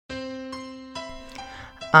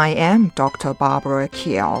I am Dr. Barbara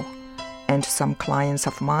Kiel, and some clients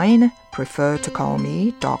of mine prefer to call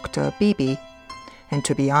me Dr. Bibi. And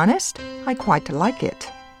to be honest, I quite like it.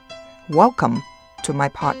 Welcome to my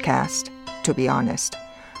podcast, To Be Honest,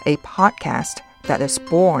 a podcast that is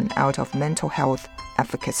born out of mental health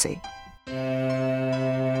advocacy.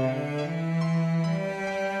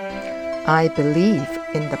 I believe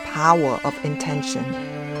in the power of intention,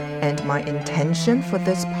 and my intention for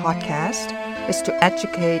this podcast is to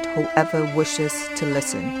educate whoever wishes to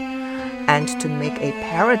listen and to make a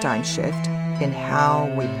paradigm shift in how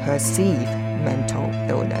we perceive mental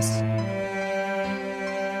illness.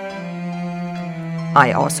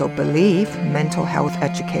 I also believe mental health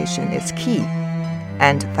education is key,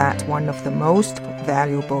 and that one of the most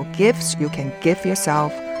valuable gifts you can give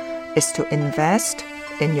yourself is to invest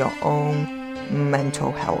in your own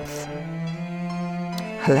mental health.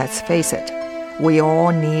 Let's face it, we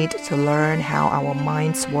all need to learn how our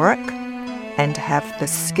minds work and have the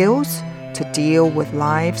skills to deal with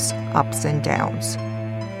life's ups and downs.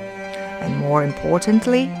 And more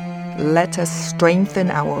importantly, let us strengthen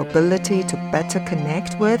our ability to better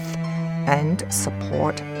connect with and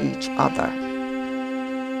support each other.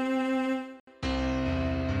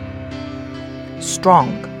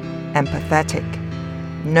 Strong, empathetic,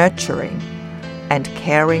 nurturing, and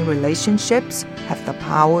caring relationships have the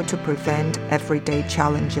power to prevent everyday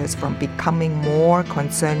challenges from becoming more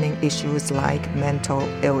concerning issues like mental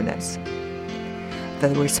illness.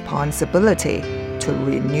 The responsibility to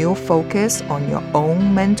renew focus on your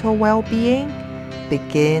own mental well-being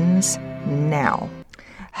begins now.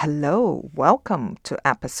 Hello, welcome to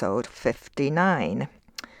episode 59.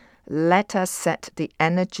 Let us set the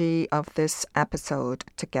energy of this episode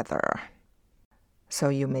together. So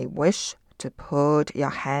you may wish to put your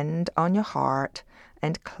hand on your heart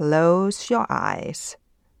and close your eyes,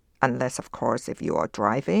 unless, of course, if you are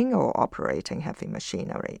driving or operating heavy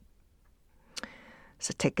machinery.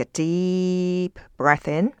 So take a deep breath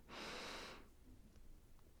in,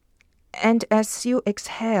 and as you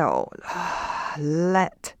exhale,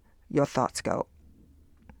 let your thoughts go.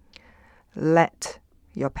 Let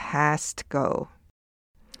your past go.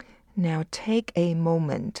 Now take a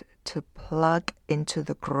moment to plug into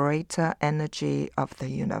the greater energy of the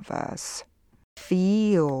universe.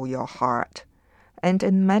 Feel your heart and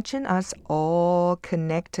imagine us all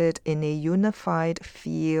connected in a unified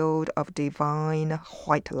field of divine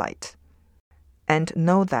white light. And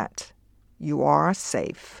know that you are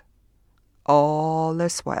safe. All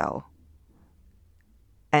is well.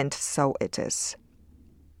 And so it is.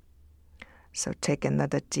 So take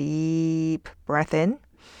another deep breath in.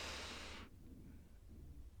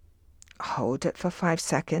 Hold it for 5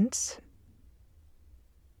 seconds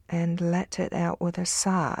and let it out with a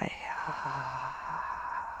sigh.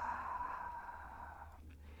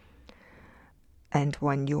 And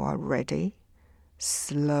when you are ready,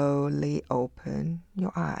 slowly open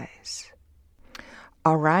your eyes.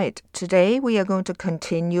 All right, today we are going to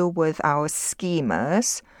continue with our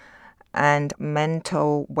schemas and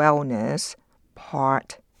mental wellness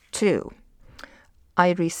part 2.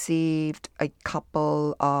 I received a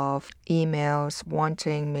couple of emails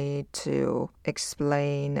wanting me to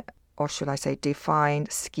explain, or should I say define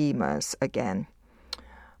schemas again.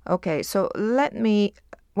 Okay, so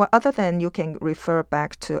other than you can refer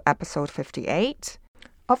back to episode 58,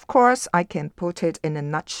 of course I can put it in a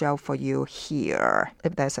nutshell for you here,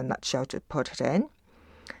 if there's a nutshell to put it in.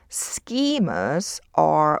 Schemas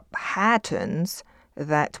are patterns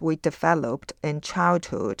that we developed in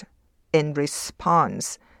childhood in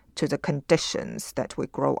response to the conditions that we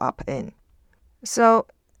grow up in. So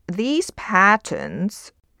these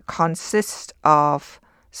patterns consist of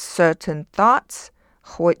certain thoughts,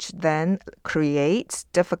 which then creates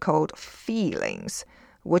difficult feelings,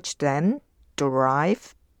 which then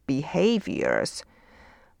derive behaviors.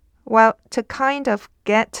 Well, to kind of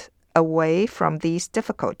get away from these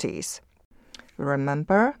difficulties,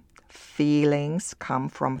 remember, feelings come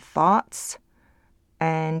from thoughts,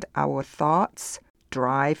 and our thoughts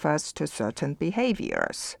drive us to certain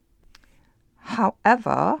behaviors.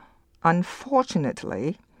 However,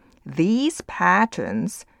 unfortunately, these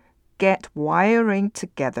patterns get wiring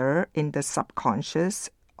together in the subconscious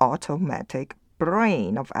automatic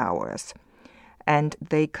brain of ours, and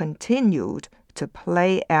they continued to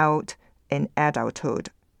play out in adulthood,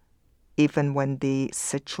 even when the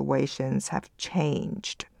situations have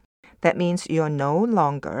changed. That means you're no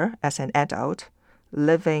longer, as an adult,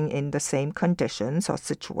 living in the same conditions or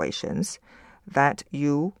situations that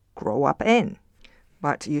you grow up in,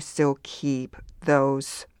 but you still keep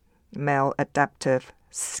those maladaptive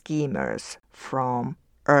schemas from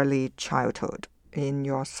early childhood. in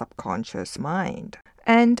your subconscious mind.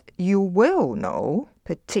 And you will know,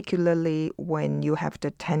 particularly when you have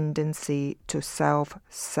the tendency to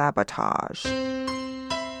self-sabotage.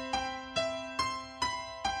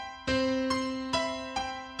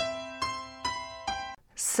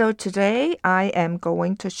 So today I am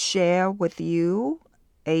going to share with you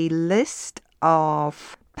a list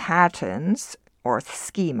of patterns or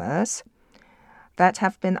schemas that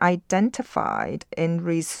have been identified in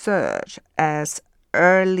research as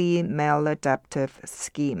early maladaptive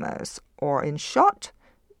schemas, or in short,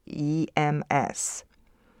 EMS.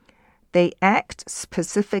 They act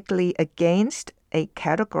specifically against a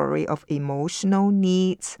category of emotional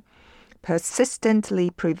needs, persistently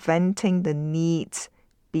preventing the needs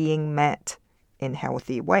being met in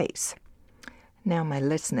healthy ways. Now, my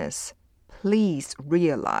listeners, please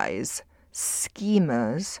realize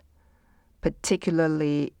schemas,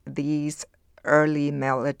 particularly these early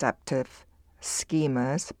maladaptive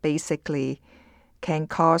schemas, basically can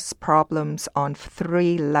cause problems on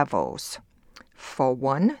 3 levels. For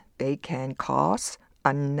one, they can cause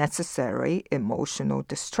unnecessary emotional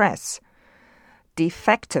distress,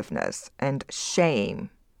 defectiveness, and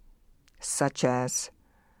shame, such as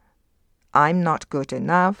I'm not good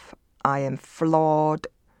enough, I am flawed,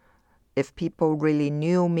 if people really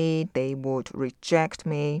knew me, they would reject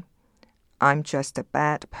me, I'm just a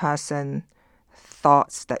bad person,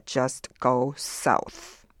 thoughts that just go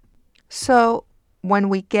south. So when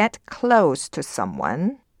we get close to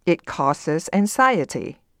someone, it causes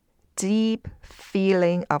anxiety, deep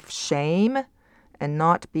feeling of shame and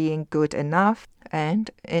not being good enough and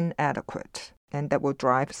inadequate, and that will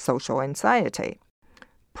drive social anxiety.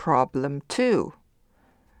 Problem 2.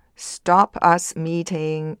 Stop us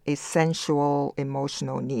meeting essential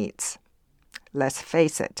emotional needs. Let's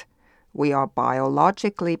face it, we are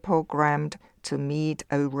biologically programmed to meet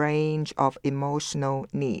a range of emotional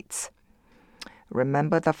needs.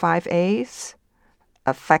 Remember the 5 A's?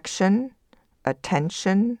 Affection,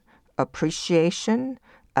 attention, appreciation,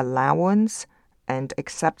 allowance, and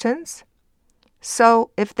acceptance.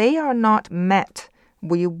 So if they are not met,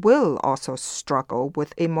 we will also struggle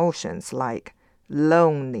with emotions like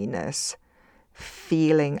loneliness,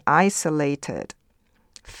 feeling isolated,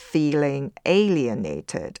 feeling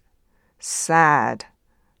alienated, sad,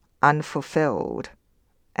 unfulfilled,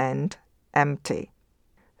 and empty.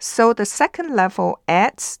 So the second level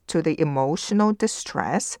adds to the emotional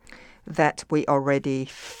distress that we already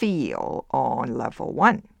feel on level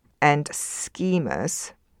 1. And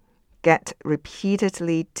schemas get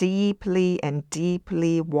repeatedly deeply and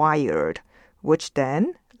deeply wired, which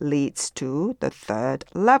then leads to the third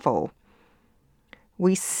level.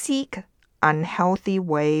 We seek unhealthy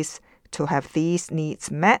ways to have these needs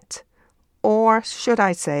met, or should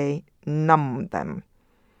I say, numb them.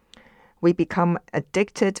 We become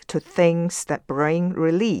addicted to things that bring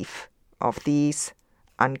relief of these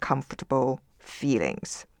uncomfortable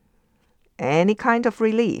feelings. Any kind of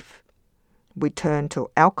relief. We turn to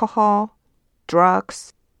alcohol,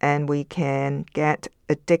 drugs, and we can get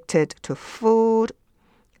addicted to food.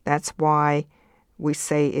 That's why we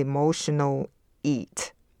say emotional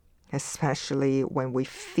eat, especially when we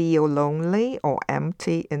feel lonely or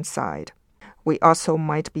empty inside. We also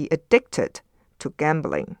might be addicted to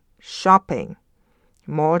gambling, shopping,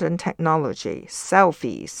 modern technology,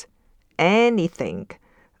 selfies, anything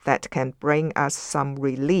that can bring us some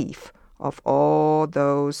relief of all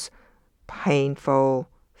those painful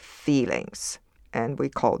feelings. And we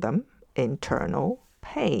call them internal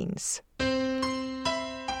pains.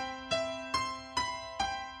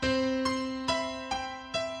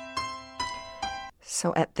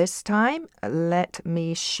 So at this time, let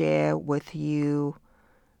me share with you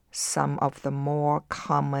some of the more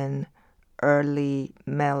common early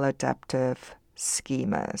maladaptive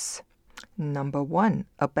schemas. Number 1,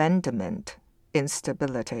 abandonment,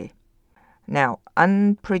 instability. Now,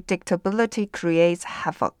 unpredictability creates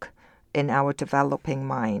havoc in our developing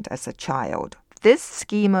mind as a child. This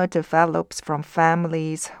schema develops from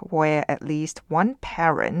families where at least one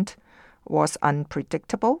parent was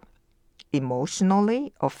unpredictable,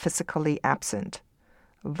 emotionally or physically absent,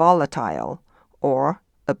 volatile, or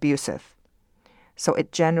abusive. So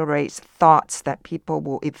it generates thoughts that people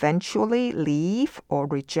will eventually leave or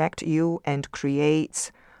reject you and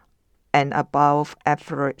creates an above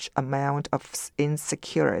average amount of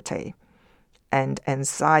insecurity and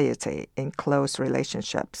anxiety in close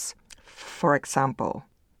relationships. For example,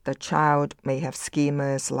 the child may have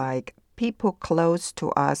schemas like people close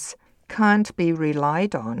to us can't be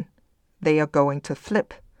relied on. They are going to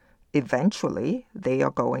flip. Eventually, they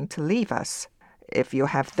are going to leave us. If you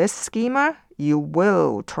have this schema, you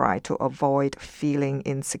will try to avoid feeling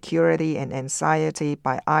insecurity and anxiety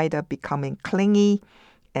by either becoming clingy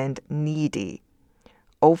and needy,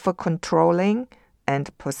 over-controlling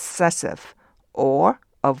and possessive, or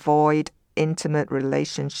avoid intimate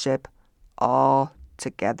relationship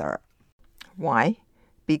altogether. Why?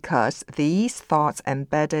 Because these thoughts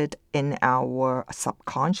embedded in our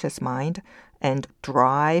subconscious mind and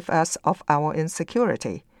drive us of our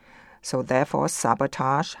insecurity. So therefore,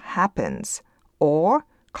 sabotage happens, or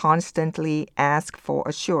constantly ask for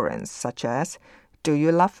assurance, such as, do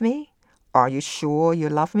you love me? Are you sure you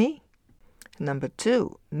love me? Number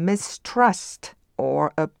 2, mistrust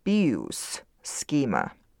or abuse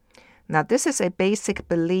schema. Now, this is a basic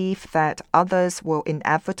belief that others will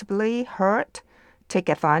inevitably hurt, take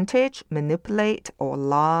advantage, manipulate, or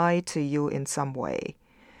lie to you in some way.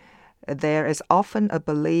 There is often a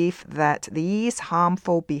belief that these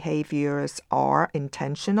harmful behaviors are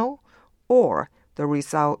intentional or the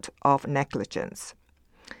result of negligence.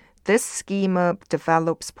 This schema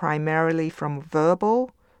develops primarily from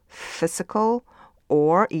verbal, physical,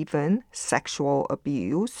 or even sexual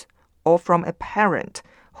abuse, or from a parent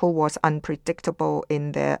who was unpredictable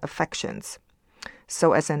in their affections.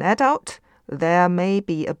 So as an adult, there may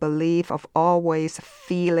be a belief of always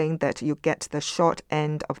feeling that you get the short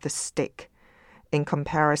end of the stick in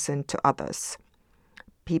comparison to others.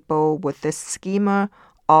 People with this schema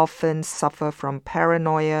often suffer from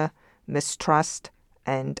paranoia, mistrust,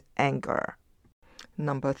 and anger.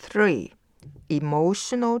 Number 3,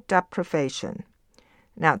 emotional deprivation.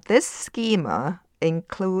 Now, this schema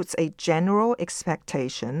includes a general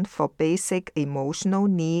expectation for basic emotional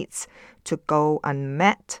needs to go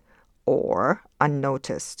unmet or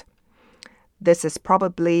unnoticed. This is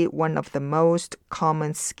probably one of the most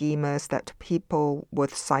common schemas that people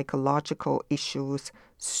with psychological issues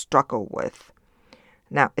struggle with.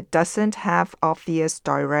 Now, it doesn't have obvious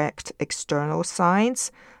direct external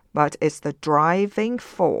signs, but it's the driving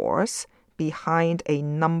force behind a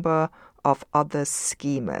number of other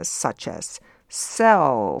schemas, such as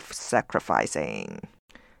self-sacrificing.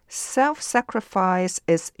 Self-sacrifice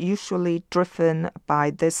is usually driven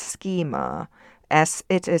by this schema, as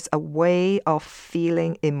it is a way of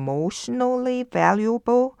feeling emotionally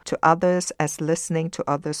valuable to others as listening to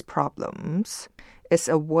others' problems. It's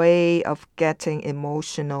a way of getting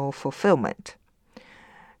emotional fulfillment.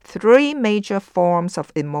 3 major forms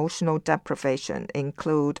of emotional deprivation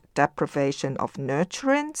include deprivation of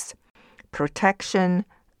nurturance, protection,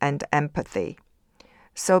 and empathy.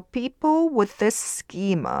 So people with this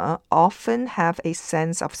schema often have a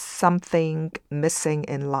sense of something missing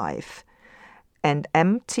in life, an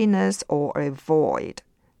emptiness or a void.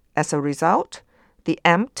 As a result, the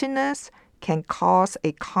emptiness can cause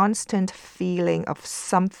a constant feeling of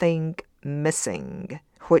something missing,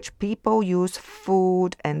 which people use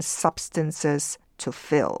food and substances to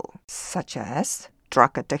fill, such as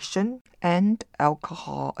drug addiction and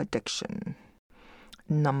alcohol addiction.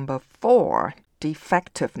 Number 4,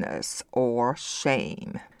 defectiveness or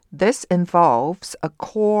shame. This involves a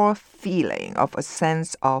core feeling of a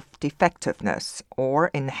sense of defectiveness or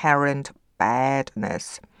inherent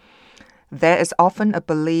badness. There is often a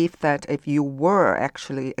belief that if you were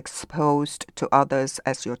actually exposed to others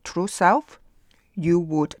as your true self, you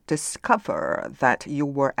would discover that you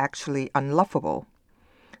were actually unlovable.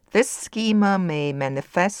 This schema may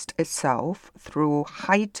manifest itself through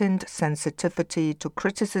heightened sensitivity to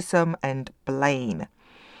criticism and blame,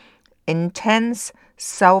 intense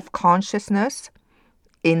self-consciousness,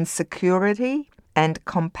 insecurity, and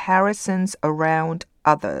comparisons around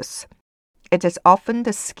others. It is often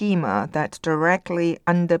the schema that directly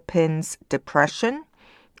underpins depression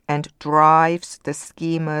and drives the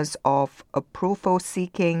schemas of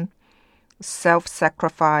approval-seeking,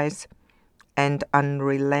 self-sacrifice, and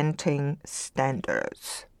unrelenting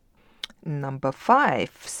standards. Number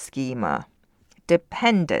 5 schema,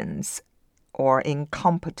 dependence or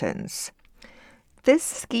incompetence. This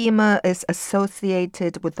schema is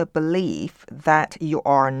associated with the belief that you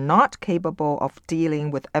are not capable of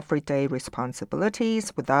dealing with everyday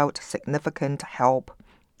responsibilities without significant help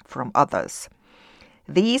from others.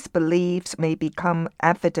 These beliefs may become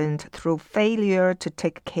evident through failure to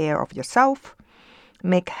take care of yourself,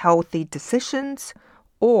 make healthy decisions,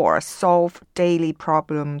 or solve daily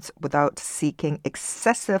problems without seeking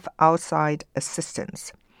excessive outside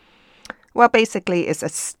assistance. Well, basically, it's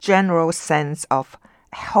a general sense of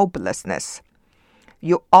helplessness.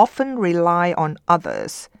 You often rely on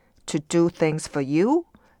others to do things for you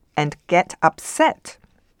and get upset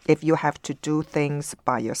if you have to do things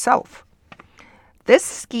by yourself. This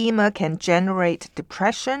schema can generate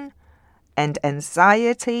depression and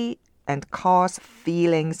anxiety and cause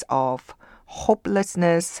feelings of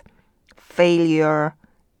hopelessness, failure,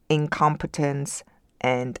 incompetence,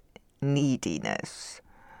 and neediness.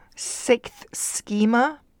 Sixth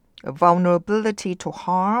schema, vulnerability to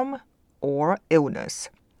harm or illness.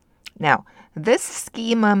 Now, this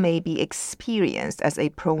schema may be experienced as a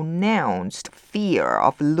pronounced fear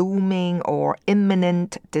of looming or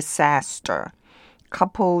imminent disaster,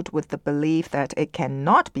 coupled with the belief that it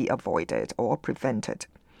cannot be avoided or prevented.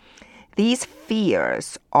 These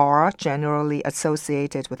fears are generally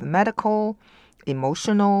associated with medical,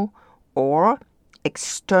 emotional, or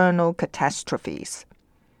external catastrophes.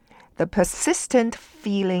 The persistent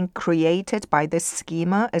feeling created by this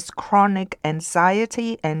schema is chronic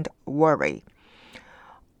anxiety and worry.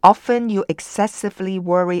 Often you excessively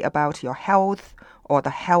worry about your health or the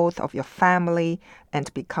health of your family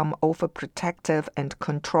and become overprotective and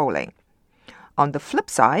controlling. On the flip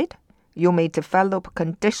side, you may develop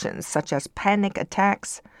conditions such as panic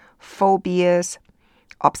attacks, phobias,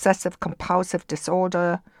 obsessive-compulsive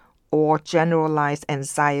disorder, or generalized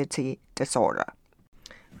anxiety disorder.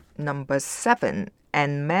 Number 7,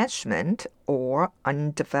 enmeshment or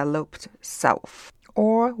undeveloped self,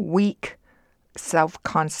 or weak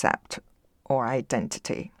self-concept or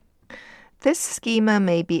identity. This schema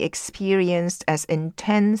may be experienced as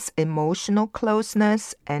intense emotional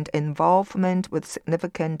closeness and involvement with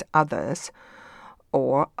significant others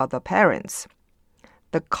or other parents,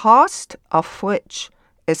 the cost of which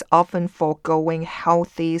is often foregoing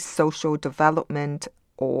healthy social development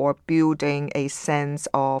or building a sense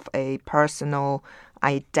of a personal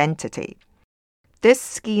identity. This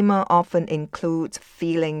schema often includes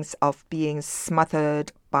feelings of being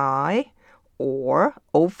smothered by or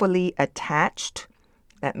overly attached,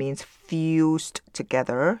 that means fused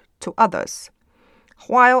together to others,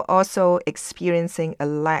 while also experiencing a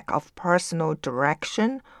lack of personal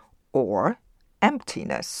direction or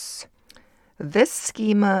emptiness. This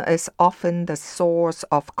schema is often the source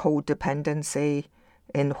of codependency,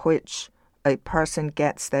 in which a person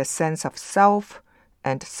gets their sense of self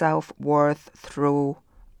and self-worth through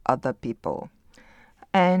other people.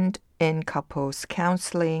 And in couples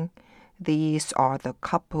counseling, these are the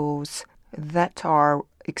couples that are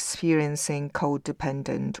experiencing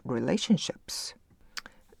codependent relationships.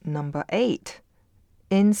 Number 8,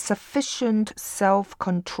 insufficient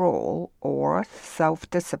self-control or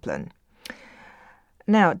self-discipline.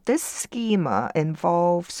 Now, this schema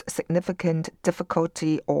involves significant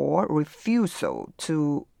difficulty or refusal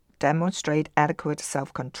to demonstrate adequate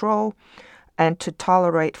self-control and to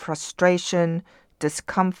tolerate frustration,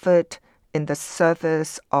 discomfort in the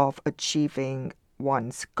service of achieving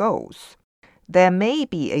one's goals. There may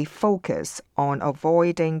be a focus on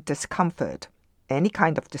avoiding discomfort, any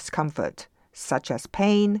kind of discomfort, such as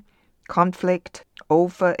pain, conflict,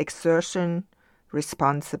 overexertion,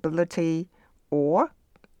 responsibility, or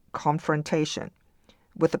confrontation,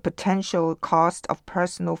 with the potential cost of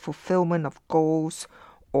personal fulfillment of goals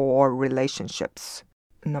or relationships.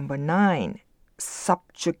 Number 9,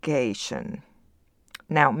 subjugation.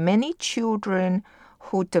 Now, many children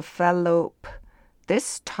who develop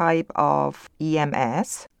this type of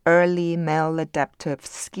EMS, early maladaptive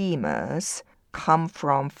schemas, come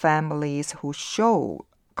from families who show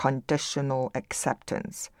conditional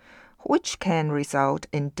acceptance, which can result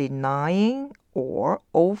in denying or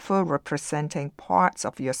over-representing parts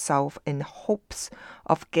of yourself in hopes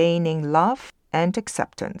of gaining love and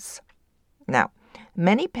acceptance. Now,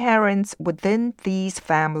 many parents within these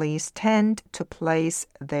families tend to place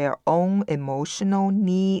their own emotional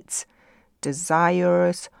needs,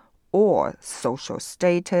 desires, or social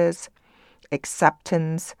status,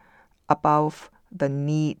 acceptance above the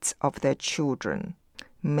needs of their children,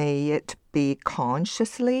 may it be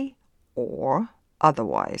consciously or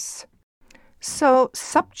otherwise. So,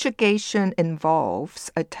 subjugation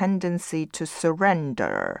involves a tendency to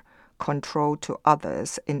surrender control to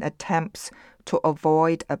others in attempts to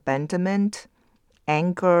avoid abandonment,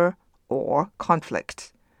 anger, or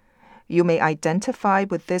conflict. You may identify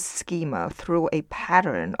with this schema through a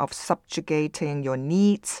pattern of subjugating your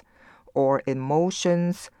needs or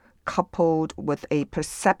emotions coupled with a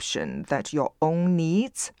perception that your own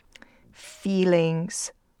needs,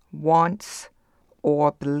 feelings, wants,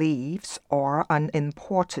 or beliefs are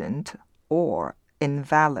unimportant or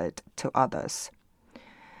invalid to others.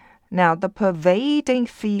 Now, the pervading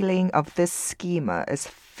feeling of this schema is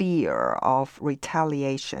fear of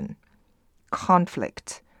retaliation,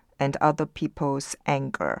 conflict, and other people's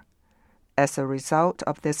anger. As a result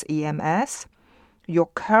of this EMS, your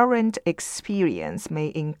current experience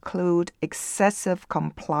may include excessive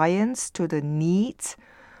compliance to the needs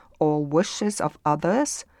or wishes of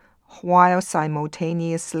others while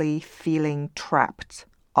simultaneously feeling trapped.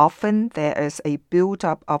 Often there is a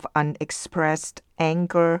buildup of unexpressed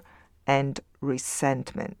anger and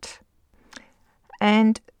resentment.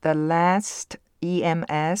 And the last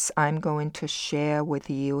EMS I'm going to share with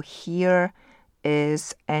you here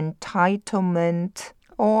is entitlement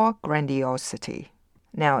or grandiosity.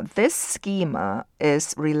 Now, this schema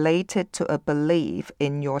is related to a belief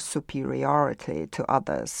in your superiority to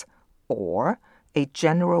others, or a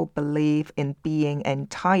general belief in being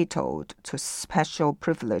entitled to special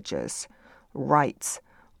privileges, rights,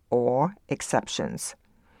 or exceptions.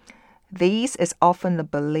 This is often the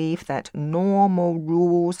belief that normal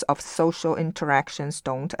rules of social interactions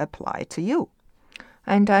don't apply to you.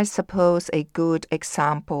 And I suppose a good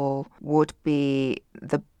example would be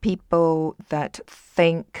the people that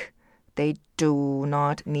think they do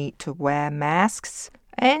not need to wear masks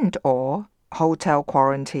and or hotel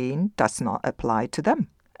quarantine does not apply to them.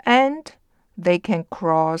 And they can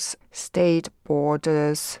cross state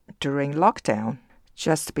borders during lockdown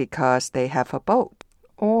just because they have a boat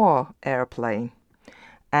or airplane,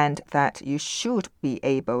 and that you should be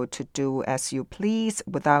able to do as you please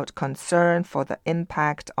without concern for the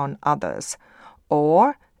impact on others,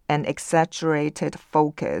 or an exaggerated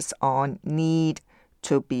focus on need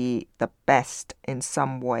to be the best in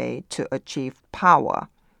some way to achieve power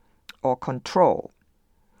or control.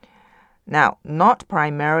 Now, not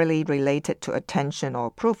primarily related to attention or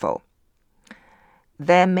approval.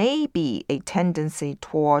 There may be a tendency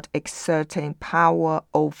toward exerting power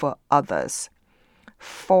over others,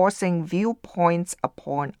 forcing viewpoints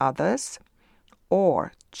upon others,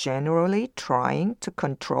 or generally trying to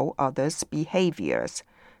control others' behaviors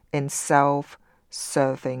in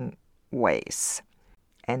self-serving ways.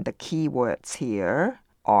 And the key words here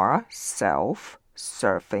are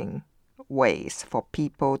self-serving ways for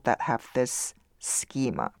people that have this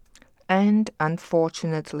schema. And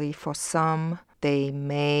unfortunately for some, they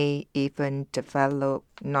may even develop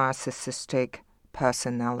narcissistic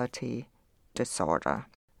personality disorder.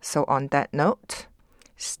 So on that note,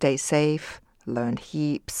 stay safe, learn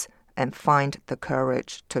heaps, and find the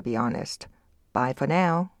courage to be honest. Bye for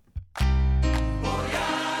now.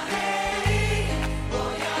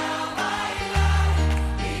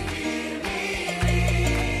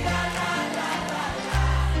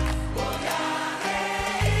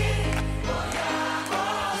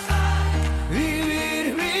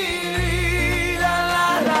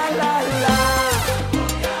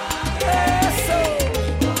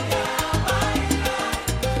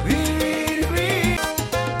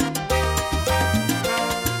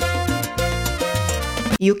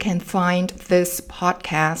 You can find this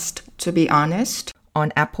podcast, to be honest,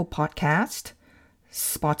 on Apple Podcast,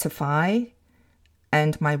 Spotify,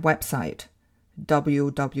 and my website,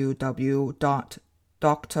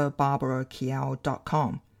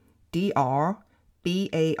 www.drbarbarakiao.com.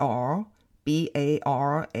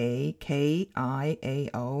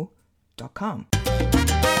 DRBARBARAKIAO.com.